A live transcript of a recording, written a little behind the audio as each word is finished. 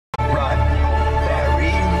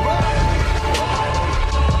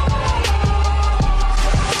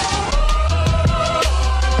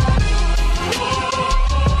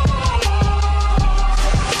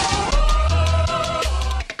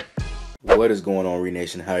What is going on, Reid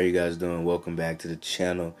Nation? How are you guys doing? Welcome back to the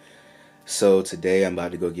channel. So today I'm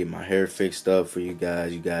about to go get my hair fixed up for you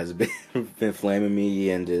guys. You guys have been flaming me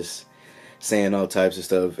and just saying all types of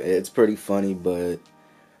stuff. It's pretty funny, but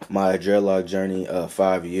my dreadlock journey,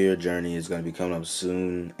 5-year journey, is going to be coming up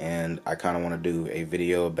soon, and I kind of want to do a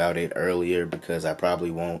video about it earlier because I probably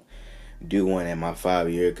won't do one at my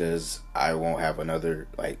 5-year because I won't have another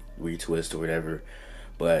like retwist or whatever.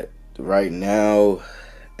 But right now,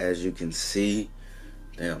 as you can see,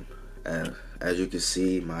 as you can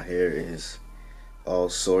see, my hair is all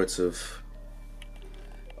sorts of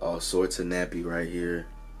nappy right here.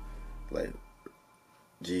 Like,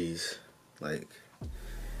 geez, like,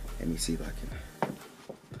 let me see if I can.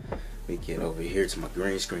 Let me get over here to my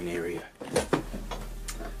green screen area.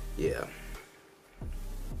 Yeah.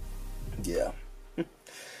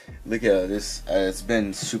 Look at this. It's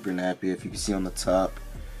been super nappy. If you can see on the top,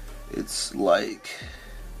 it's like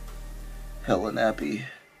hella nappy.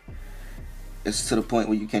 It's to the point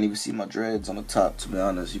where you can't even see my dreads on the top, to be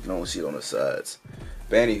honest. You can only see it on the sides.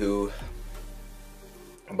 But anywho,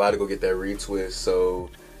 I'm about to go get that retwist, so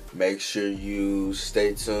make sure you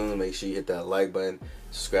stay tuned. Make sure you hit that like button,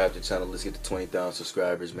 subscribe to the channel. Let's get to 20,000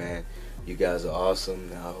 subscribers, man. You guys are awesome.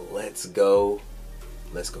 Now let's go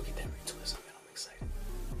get that retwist. I'm excited.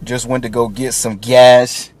 Just went to go get some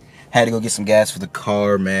gas. Had to go get some gas for the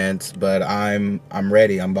car, man. But I'm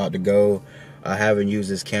ready. I'm about to go. I haven't used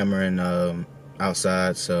this camera in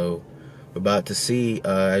outside, so we're about to see.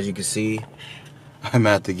 As you can see, I'm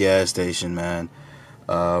at the gas station, man.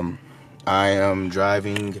 I am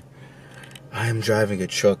driving a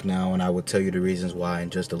truck now, and I will tell you the reasons why in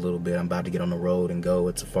just a little bit. I'm about to get on the road and go.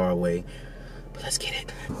 It's far away, but let's get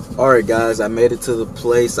it. Alright guys, I made it to the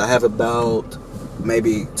place. I have about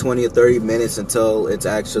maybe 20 or 30 minutes until it's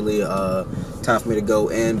actually time for me to go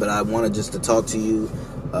in, but I wanted just to talk to you.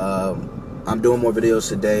 I'm doing more videos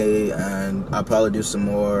today, and I'll probably do some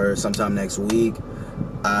more sometime next week.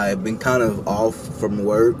 I've been kind of off from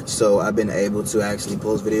work, so I've been able to actually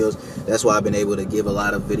post videos. That's why I've been able to give a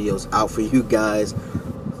lot of videos out for you guys.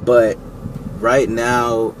 But right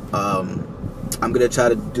now, I'm going to try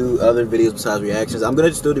to do other videos besides reactions. I'm going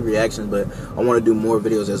to just do the reactions, but I want to do more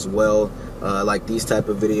videos as well, like these type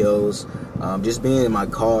of videos. Just being in my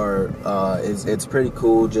car, it's pretty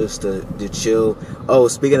cool just to chill. Oh,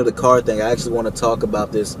 speaking of the car thing, I actually want to talk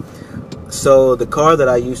about this. So the car that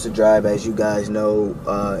I used to drive, as you guys know,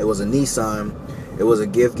 it was a Nissan. It was a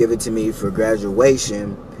gift given to me for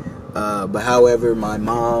graduation. But however, my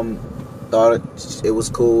mom thought it was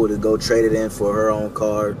cool to go trade it in for her own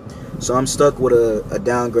car. So I'm stuck with a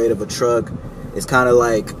downgrade of a truck. It's kind of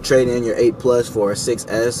like trading in your 8 Plus for a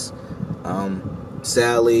 6S.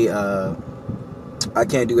 Sadly, I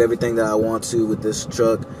can't do everything that I want to with this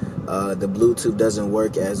truck. The Bluetooth doesn't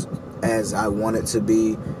work as I want it to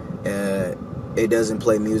be. It doesn't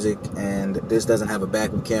play music, and this doesn't have a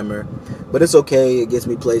backup camera, but it's okay. It gets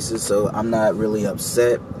me places, so I'm not really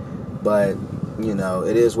upset. But you know,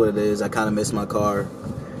 it is what it is. I kind of miss my car,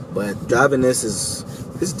 but driving this is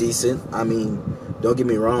decent. I mean, don't get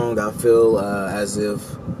me wrong. I feel as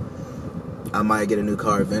if I might get a new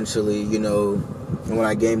car eventually. You know, when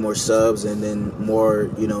I gain more subs and then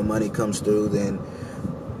more, you know, money comes through, then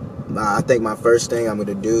I think my first thing I'm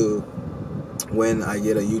gonna do when I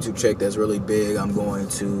get a YouTube check that's really big, I'm going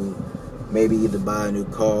to maybe either buy a new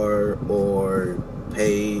car or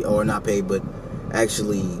pay, or not pay, but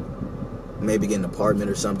actually maybe get an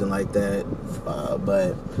apartment or something like that.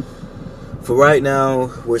 But for right now,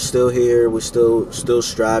 we're still here. We're still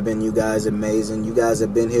striving. You guys are amazing. You guys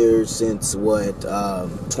have been here since what,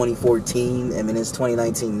 2014. I mean, it's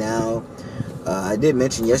 2019 now. I did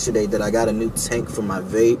mention yesterday that I got a new tank for my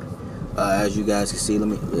vape. As you guys can see,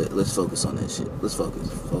 let's focus on that shit. Let's focus.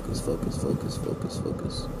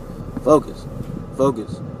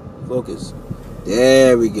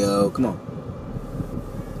 There we go. Come on.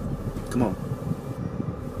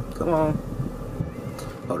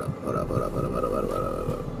 Hold up.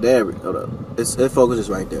 There we go. Hold up. It focuses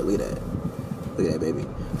right there. Look at that. Look at that, baby.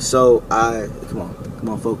 So come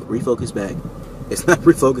on, focus. Refocus back. It's not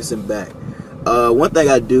refocusing back. One thing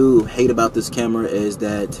I do hate about this camera is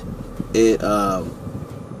that the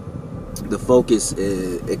focus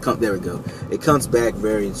there we go. It comes back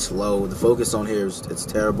very slow. The focus on here it's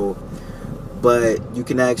terrible. But you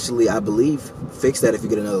can actually, I believe, fix that if you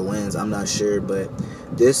get another lens. I'm not sure, but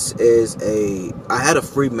this is I had a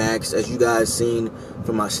free Max, as you guys seen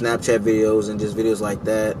from my Snapchat videos and just videos like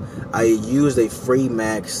that. I used a free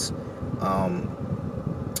Max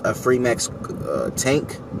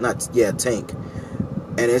tank, tank,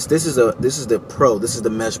 And this is the Pro. This is the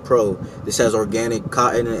Mesh Pro. This has organic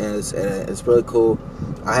cotton, and it's really cool.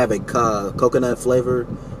 I have a coconut flavor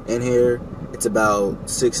in here. It's about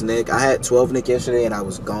 6 Nick. I had 12 Nick yesterday, and I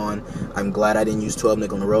was gone. I'm glad I didn't use 12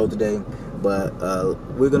 Nick on the road today. But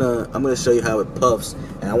I'm gonna show you how it puffs,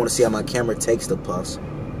 and I want to see how my camera takes the puffs.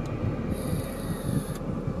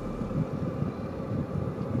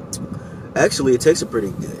 Actually, it takes it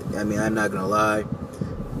pretty good. I mean, I'm not gonna lie.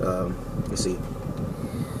 You see,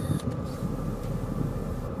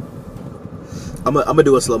 I'm gonna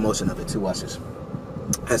do a slow motion of it too. Watch this.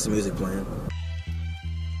 Has some music playing.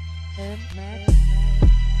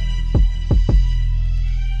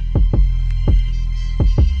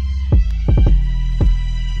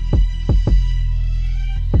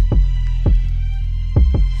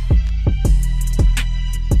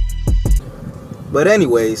 But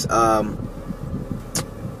anyways, I'm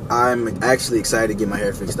actually excited to get my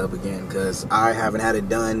hair fixed up again because I haven't had it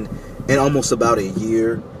done in almost about a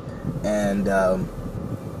year, and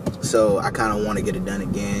so I kind of want to get it done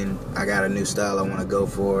again. I got a new style I want to go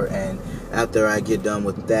for, and after I get done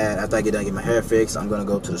with that, after I get done getting my hair fixed, I'm gonna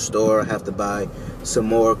go to the store. I have to buy some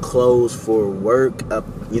more clothes for work.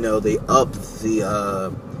 You know, they upped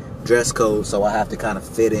the dress code, so I have to kind of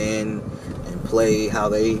fit in and play how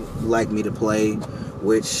they like me to play,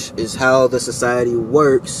 which is how the society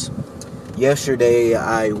works. Yesterday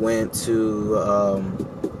I went to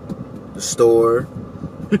the store.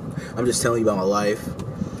 I'm just telling you about my life.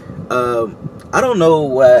 I don't know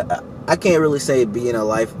what I can't really say being a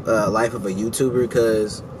life of a YouTuber,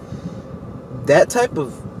 because that type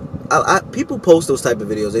of people post those type of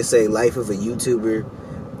videos. They say life of a YouTuber,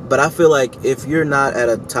 but I feel like if you're not at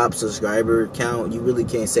a top subscriber count, you really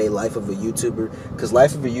can't say life of a YouTuber, because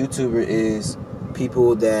life of a YouTuber is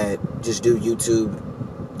people that just do YouTube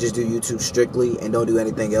strictly and don't do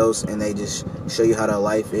anything else, and they just show you how their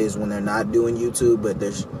life is when they're not doing YouTube, but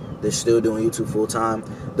they're still doing YouTube full time.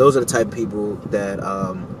 Those are the type of people that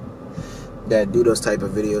do those type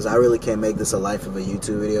of videos. I really can't make this a life of a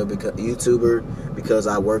YouTuber because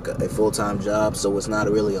I work a full-time job, so it's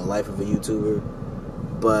not really a life of a YouTuber.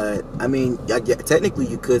 But I mean, technically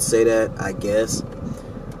you could say that, I guess.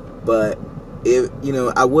 But if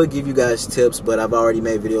I would give you guys tips, but I've already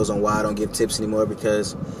made videos on why I don't give tips anymore,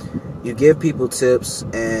 because you give people tips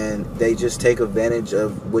and they just take advantage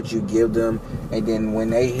of what you give them, and then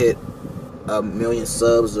when they hit 1 million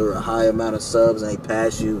subs or a high amount of subs and they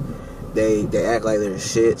pass you, they act like they're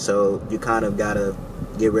shit. So you kind of gotta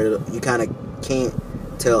get rid of. You kind of can't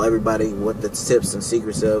tell everybody what the tips and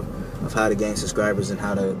secrets of how to gain subscribers and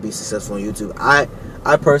how to be successful on YouTube.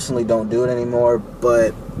 I personally don't do it anymore,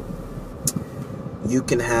 but you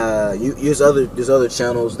can have there's other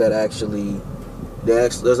channels that actually do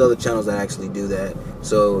that.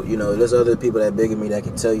 So there's other people that bigger me that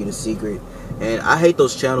can tell you the secret. And I hate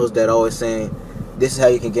those channels that always saying this is how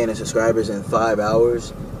you can gain subscribers in 5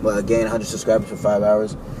 hours. Well, gain 100 subscribers for 5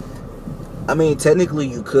 hours. I mean, technically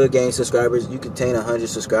you could gain subscribers. You could attain 100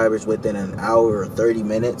 subscribers within an hour or 30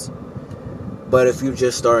 minutes. But if you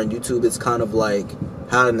just start on YouTube, it's kind of like,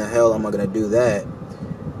 how in the hell am I going to do that?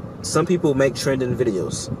 Some people make trending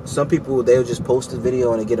videos. Some people, they'll just post a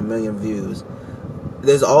video and they get 1 million views.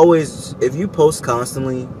 There's always, if you post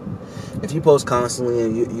constantly and you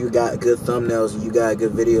got good thumbnails and you got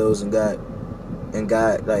good videos and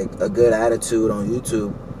got like a good attitude on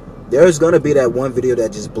YouTube, there's gonna be that one video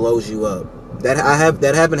that just blows you up. That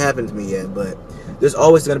haven't happened to me yet, but there's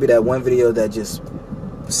always gonna be that one video that just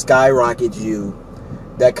skyrockets you.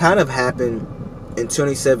 That kind of happened in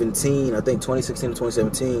 2017, I think 2016 to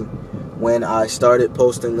 2017, when I started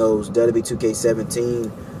posting those WWE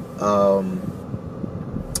 2K17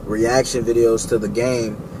 reaction videos to the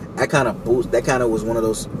game. That kind of was one of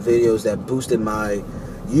those videos that boosted my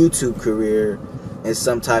YouTube career in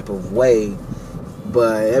some type of way.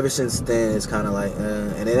 But ever since then, it's kind of like,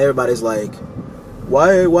 and then everybody's like,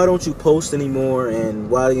 why don't you post anymore, and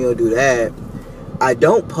why do you do that? I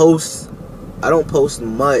don't post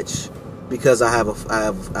much because I have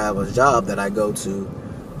a job that I go to,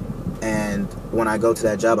 and when I go to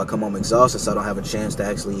that job, I come home exhausted, so I don't have a chance to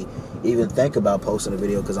actually even think about posting a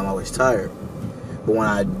video because I'm always tired. But when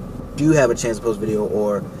I do have a chance to post a video,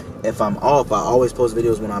 or if I'm off, I always post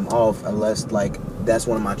videos when I'm off, unless like that's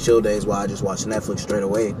one of my chill days where I just watch Netflix straight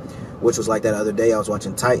away, which was like that other day. I was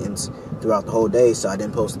watching Titans throughout the whole day, so I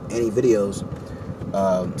didn't post any videos.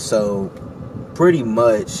 So pretty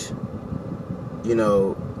much,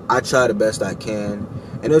 I try the best I can.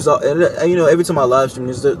 And there's every time I live stream,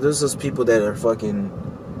 there's those people that are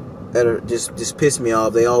just piss me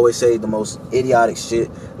off. They always say the most idiotic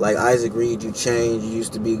shit, like, Isaac Reid, you changed. You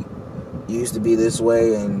you used to be this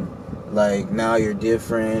way and like now you're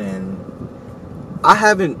different. And I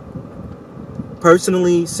haven't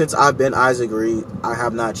personally, since I've been Isaac Reid, I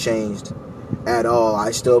have not changed at all.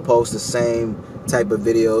 I still post the same type of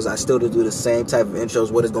videos. I still do the same type of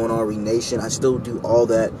intros. What is going on, Reid Nation? I still do all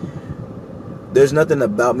that. There's nothing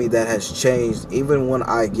about me that has changed. Even when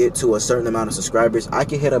I get to a certain amount of subscribers, I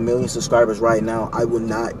can hit 1 million subscribers right now. I will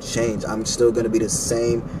not change. I'm still going to be the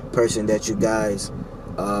same person that you guys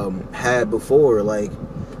had before. Like,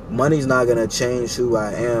 money's not going to change who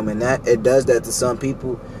I am. And that it does that to some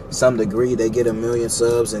people, some degree. They get 1 million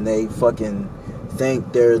subs and they fucking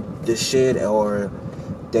think they're the shit, or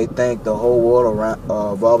they think the whole world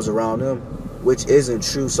revolves around them, which isn't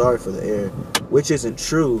true. Sorry for the air. Which isn't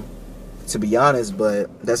true, to be honest, but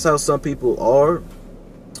that's how some people are,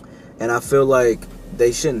 and I feel like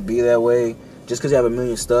they shouldn't be that way. Just because you have 1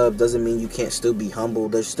 million subs doesn't mean you can't still be humble.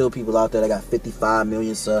 There's still people out there that got 55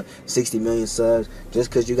 million subs, 60 million subs. Just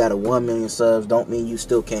because you got 1 million subs don't mean you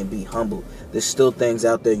still can't be humble. There's still things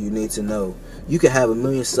out there you need to know. You can have 1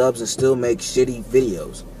 million subs and still make shitty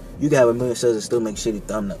videos. You can have 1 million subs and still make shitty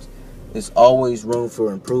thumbnails. There's always room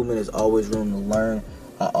for improvement. There's always room to learn.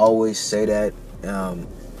 I always say that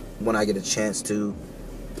when I get a chance to.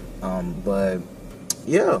 But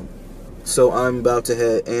yeah, so I'm about to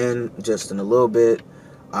head in just in a little bit.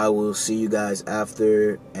 I will see you guys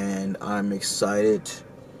after, and I'm excited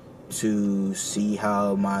to see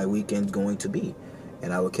how my weekend's going to be,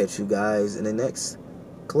 and I will catch you guys in the next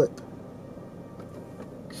clip.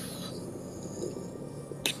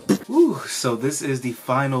 Woo, so this is the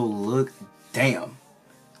final look. Damn,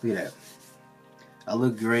 look at that. I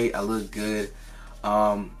look great. I look good.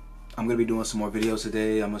 I'm going to be doing some more videos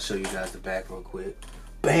today. I'm going to show you guys the back real quick.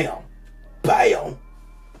 Bam! Bam!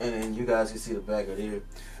 And then you guys can see the back right here.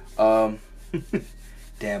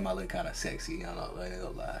 Damn, I look kind of sexy. I ain't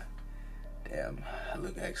gonna lie. Damn, I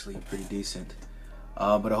look actually pretty decent.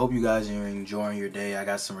 But I hope you guys are enjoying your day. I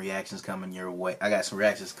got some reactions coming your way.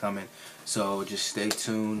 So just stay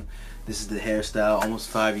tuned. This is the hairstyle. Almost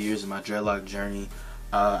 5 years of my dreadlock journey.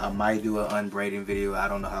 I might do an unbraiding video. I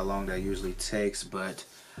don't know how long that usually takes, but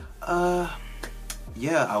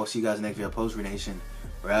yeah, I will see you guys next video. Post Reid Nation.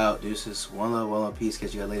 We're out. Deuces. One love, one love, peace.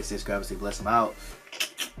 Catch you guys later. Stay subscribed, stay blessed. I'm out.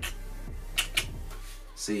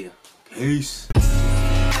 See ya. Peace.